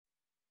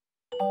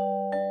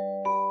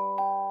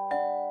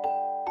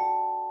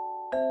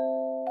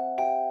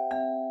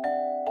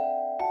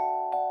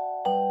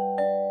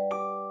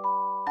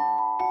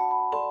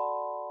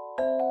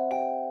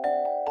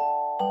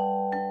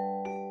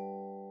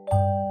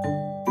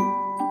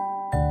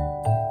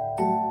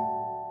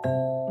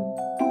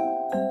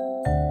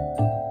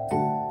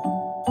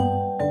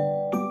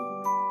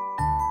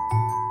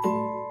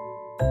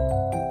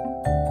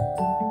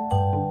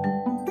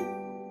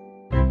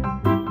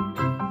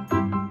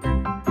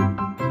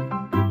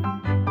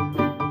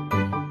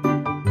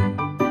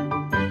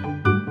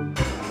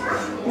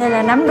Đây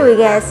là nấm đùi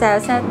gà xào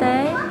sa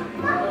tế.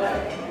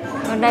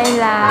 Còn đây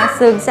là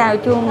sườn xào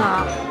chua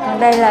ngọt. Còn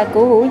đây là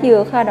củ hủ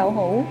dừa kho đậu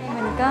hũ.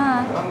 Mình có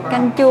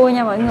canh chua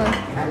nha mọi người.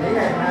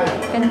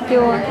 Canh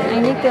chua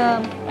ăn với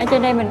cơm. Ở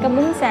trên đây mình có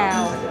bún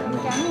xào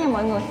trắng nha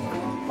mọi người.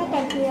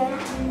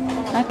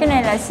 Đó, cái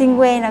này là xiên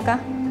que nè con.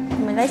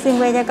 Mình lấy xiên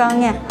que cho con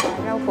nha.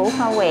 Rau củ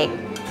kho quẹt.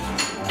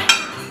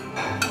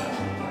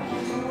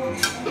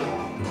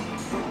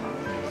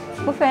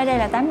 Buffet ở đây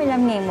là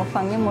 85.000 một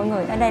phần nha mọi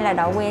người. Ở đây là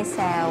đậu que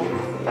xào.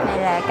 Đây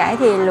là cải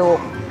thìa luộc.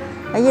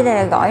 Ở dưới đây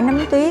là gỏi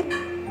nấm tuyết.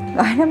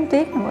 Gỏi nấm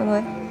tuyết nè mọi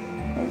người.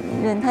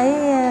 Mình thấy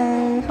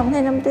không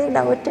thấy nấm tuyết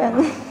đâu hết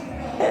trơn.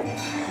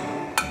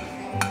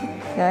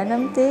 Gỏi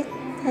nấm tuyết.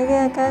 Thấy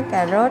có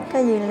cà rốt,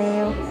 có dưa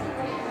leo.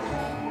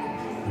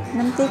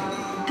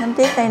 Nấm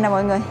tuyết đây nè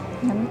mọi người.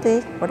 Nấm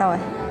tuyết. Ủa đâu rồi?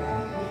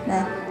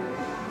 Đây.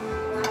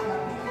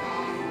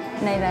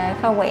 Này là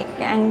kho quẹt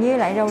ăn với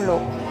lại rau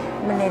luộc.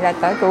 Bên này là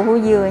cải củ hủ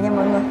dừa nha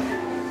mọi người.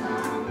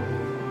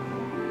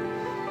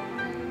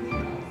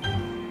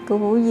 Củ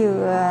hủ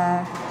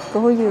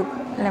dừa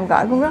làm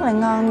gỏi cũng rất là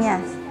ngon nha.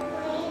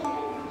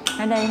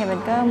 Ở đây thì mình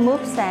có mướp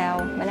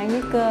xào, mình ăn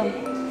với cơm.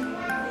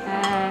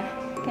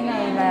 Cái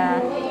này là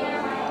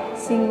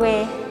xiên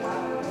que.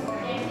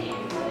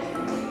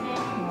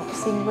 Một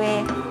xiên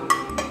que.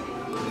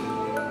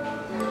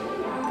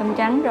 Cơm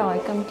trắng rồi.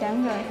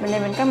 Bên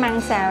đây mình có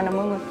măng xào nè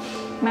mọi người.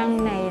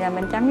 Măng này là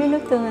mình chấm với nước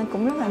tương ăn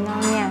cũng rất là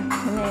ngon nha.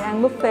 Bên này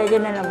ăn buffet cho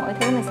nên là mọi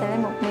thứ mình sẽ lấy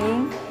một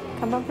miếng.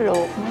 Có bắp luộc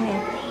nữa nè.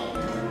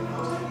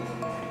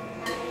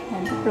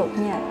 Làm bắp luộc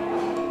nha.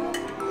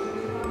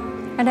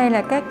 Ở đây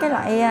là các cái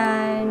loại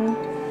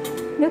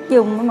nước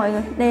dùng của mọi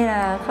người. Đây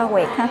là kho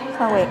quẹt ha.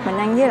 Kho quẹt mình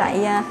ăn với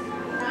lại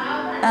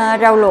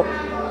rau luộc.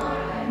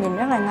 Nhìn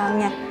rất là ngon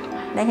nha.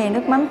 Đây thì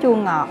nước mắm chua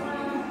ngọt.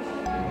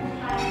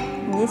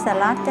 Với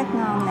salad chắc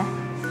ngon nè.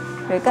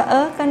 Rồi có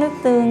ớt, có nước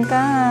tương,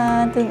 có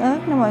tương ớt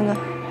nữa mọi người.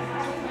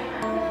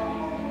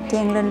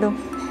 Chan lên luôn.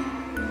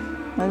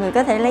 Mọi người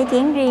có thể lấy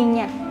chén riêng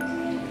nha.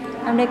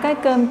 Ở đây có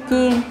cơm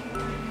chiên.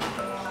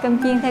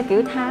 Cơm chiên theo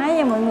kiểu Thái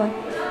nha mọi người.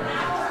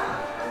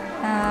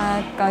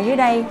 Còn dưới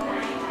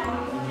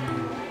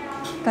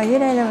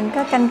đây là mình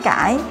có canh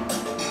cải.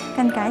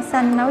 Canh cải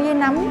xanh nấu với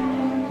nấm.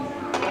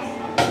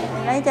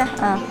 Mình lấy cho.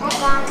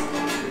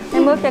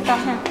 Lấy mướp cho con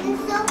ha.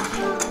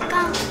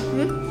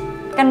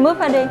 Canh mướp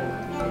đi.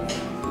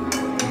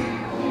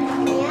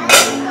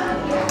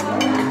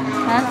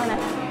 Hả?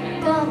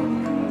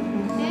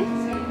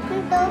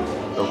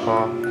 Đồ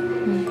kho.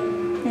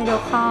 Đây đồ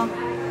kho.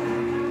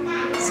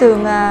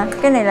 Sườn,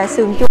 cái này là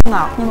sườn chua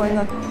ngọt nha mọi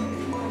người.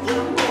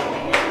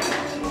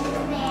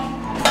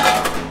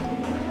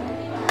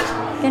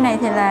 Cái này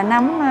thì là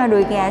nấm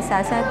đùi gà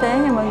xào sa tế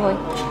nha mọi người.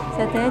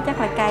 Sa tế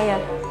chắc là cay rồi.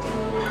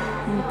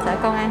 Sợ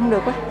con ăn không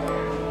được quá.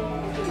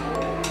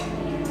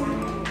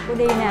 Cô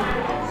đi nè.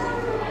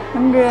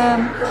 Nấm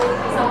rơm.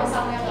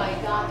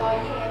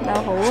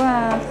 Đậu hũ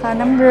kho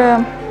nấm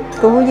rơm.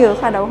 Củ hủ dừa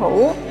kho đậu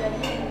hũ.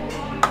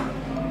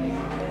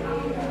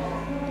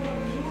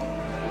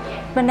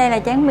 Bên đây là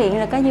tráng miệng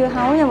là có dưa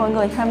hấu nha mọi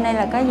người. Hôm nay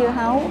là có dưa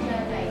hấu.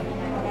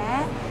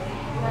 Đá.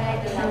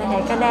 Bên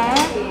này thì có đá.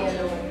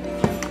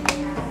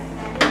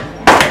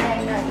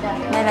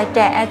 Đây là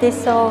trà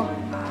atiso.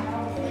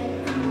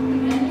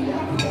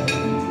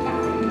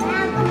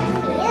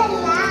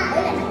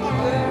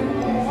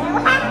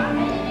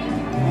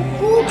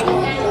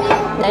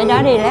 Để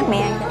đó đi lát mẹ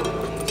ăn cho.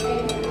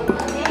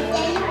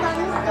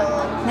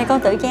 Đây con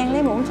tự chan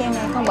lấy muỗng chan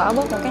này, con bỏ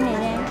bớt một cái này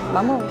ra,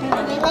 bỏ một cái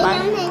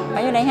này,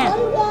 bỏ vô đây ha.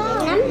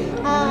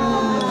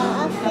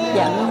 Hấp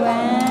dẫn quá.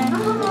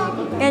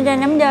 Cái ra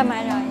nấm dơm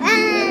lại rồi.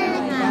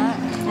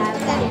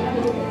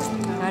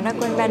 Rồi đó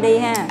quên ba đi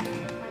ha.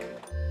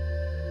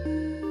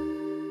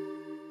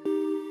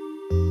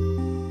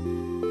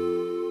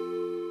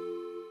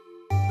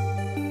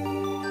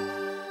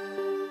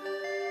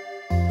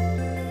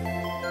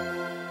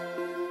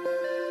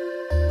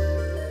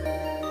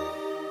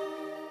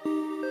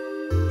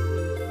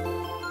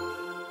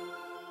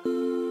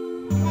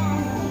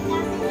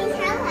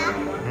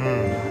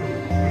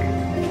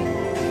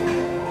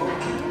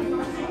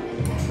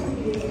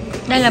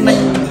 Đây là mình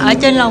ở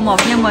trên lầu 1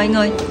 nha mọi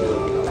người.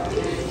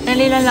 Đang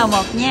đi lên lầu 1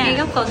 nha. Ngay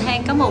góc cầu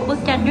thang có một bức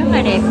tranh rất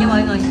là đẹp nha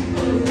mọi người.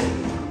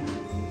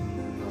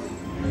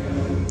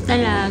 Đây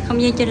là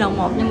không gian trên lầu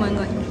 1 nha mọi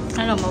người.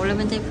 Ở lầu 1 là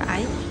bên tay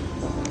phải.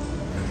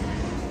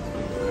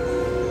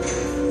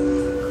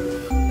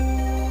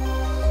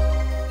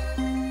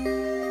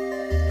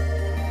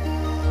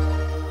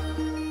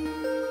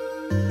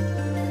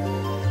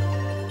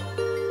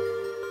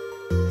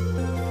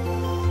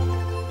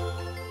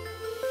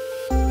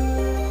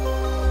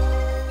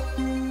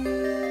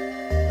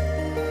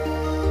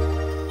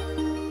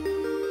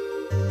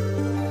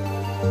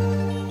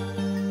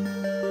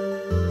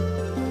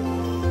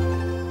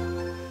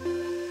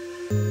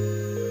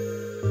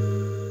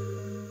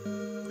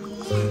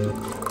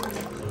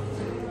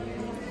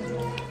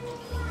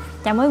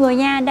 Chào mọi người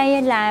nha,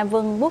 đây là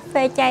vườn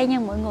buffet chay nha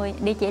mọi người.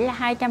 Địa chỉ là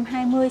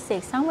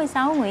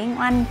 220/66 Nguyễn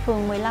Oanh,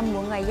 phường 15,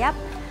 quận Gò Vấp.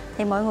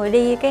 Thì mọi người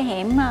đi cái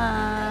hẻm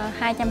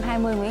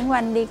 220 Nguyễn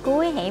Oanh, đi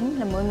cuối hẻm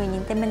là mọi người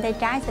nhìn tay bên tay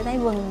trái sẽ thấy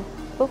vườn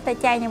buffet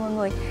chay nha mọi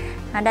người.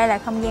 Đây là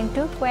không gian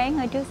trước quán,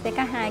 ở trước sẽ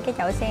có 2 cái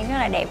chậu sen rất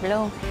là đẹp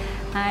luôn.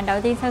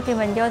 Đầu tiên sau khi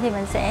mình vô thì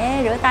mình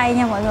sẽ rửa tay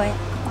nha mọi người.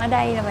 Ở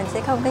đây là mình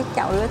sẽ không cái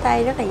chậu rửa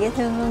tay rất là dễ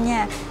thương luôn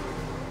nha.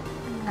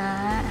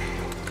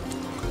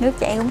 Nước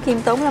chảy cũng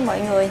khiêm tốn lắm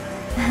mọi người.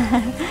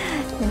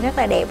 Nhìn rất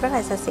là đẹp, rất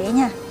là sạch sẽ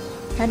nha.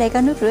 Ở đây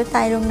có nước rửa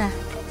tay luôn nè,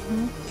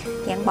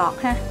 dạng bọt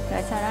ha.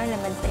 Rồi sau đó là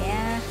mình sẽ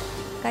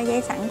có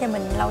giấy sẵn cho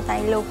mình lau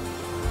tay luôn.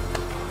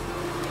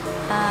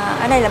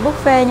 Ở đây là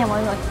buffet nha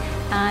mọi người.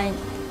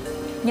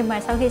 Nhưng mà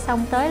sau khi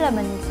xong tới là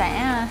mình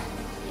sẽ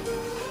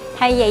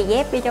thay giày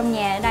dép đi trong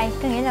nhà ở đây.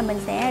 Có nghĩa là mình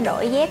sẽ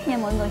đổi dép nha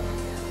mọi người.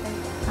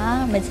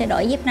 Mình sẽ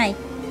đổi dép này.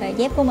 Rồi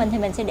dép của mình thì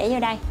mình sẽ để vô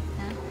đây.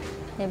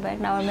 Thì bắt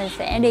đầu mình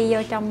sẽ đi vô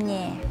trong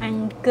nhà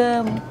ăn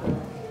cơm.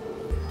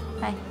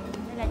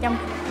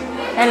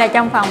 Đây là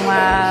trong phòng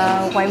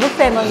quầy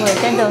buffet mọi người.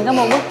 Trên tường có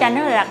một bức tranh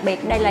rất là đặc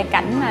biệt. Đây là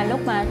cảnh mà lúc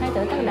mà Thái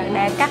tử Tất Đạt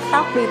Đa cắt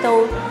tóc đi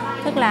tu,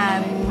 tức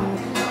là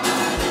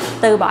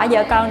từ bỏ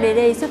vợ con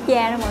đi xuất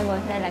gia đó mọi người.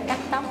 Đây là cắt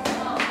tóc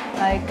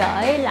rồi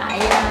cởi lại,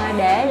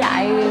 để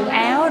lại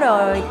áo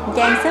rồi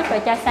trang sức rồi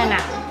cho sa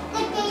nặc.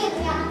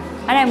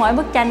 Ở đây mỗi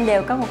bức tranh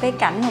đều có một cái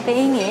cảnh, một cái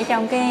ý nghĩa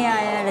trong cái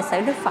lịch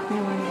sử Đức Phật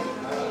nha mọi người.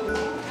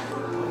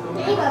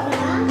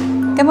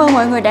 Cảm ơn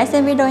mọi người đã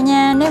xem video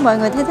nha. Nếu mọi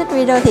người thấy thích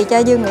video thì cho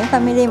Dương Nguyễn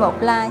Family một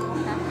like.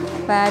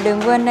 Và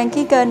đừng quên đăng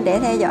ký kênh để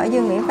theo dõi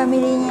Dương Nguyễn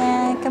Family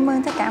nha. Cảm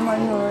ơn tất cả mọi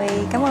người.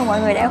 Cảm ơn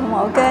mọi người đã ủng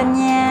hộ kênh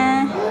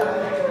nha.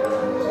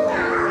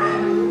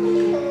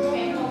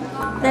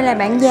 Đây là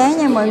bảng giá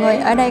nha mọi người.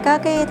 Ở đây có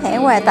cái thẻ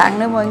quà tặng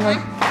nữa mọi người.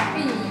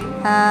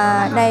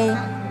 Đây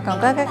còn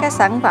có các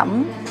sản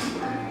phẩm.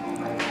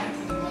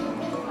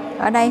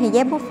 Ở đây thì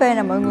giá buffet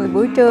là mọi người,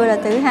 buổi trưa là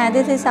từ 2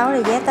 tới thứ 6 là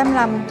giá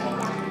 85,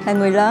 là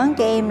người lớn,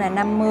 trẻ em là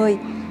 50.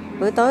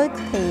 Bữa tối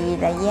thì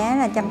là giá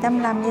là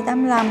 185 với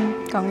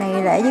 85. Còn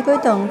này lễ với cuối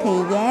tuần thì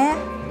giá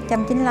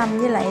 195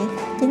 với lại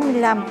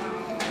 95.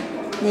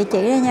 Địa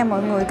chỉ đây nha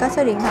mọi người, có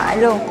số điện thoại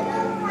luôn.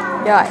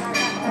 Rồi,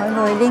 mọi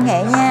người liên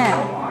hệ nha.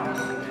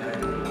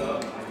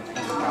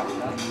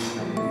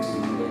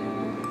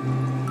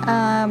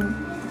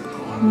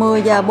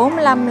 10 giờ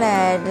 45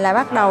 là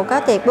bắt đầu có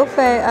tiệc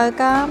buffet,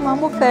 có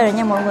món buffet rồi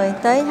nha mọi người.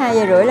 Tới 2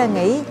 giờ rưỡi là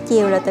nghỉ,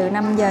 chiều là từ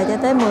 5 giờ cho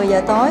tới 10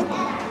 giờ tối.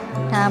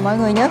 Mọi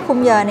người nhớ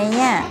khung giờ này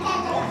nha.